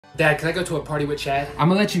Dad, can I go to a party with Chad? I'm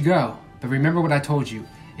gonna let you go, but remember what I told you.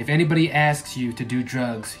 If anybody asks you to do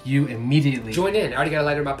drugs, you immediately... Join in. I already got a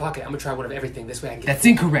lighter in my pocket. I'm gonna try one of everything. This way I can get... That's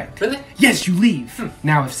incorrect. Really? Yes, you leave.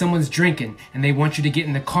 Now, if someone's drinking and they want you to get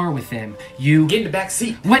in the car with them, you... Get in the back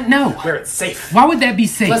seat. What? No. Where it's safe. Why would that be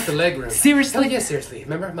safe? Plus the leg room. Seriously? Hell yeah, seriously.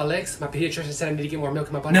 Remember my legs? My pediatrician said I need to get more milk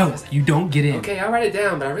in my body. No, you don't get in. Okay, I'll write it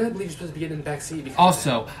down, but I really believe you're supposed to be getting in the back seat.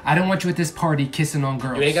 Also, I don't want you at this party kissing on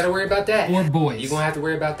girls. You ain't gotta worry about that. Or boys. You're gonna have to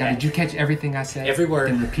worry about Now, that. did you catch everything I said? Every word.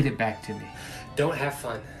 Then repeat it back to me. Don't have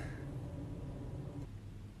fun.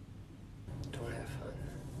 Don't have fun.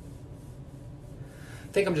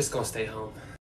 I think I'm just gonna stay home.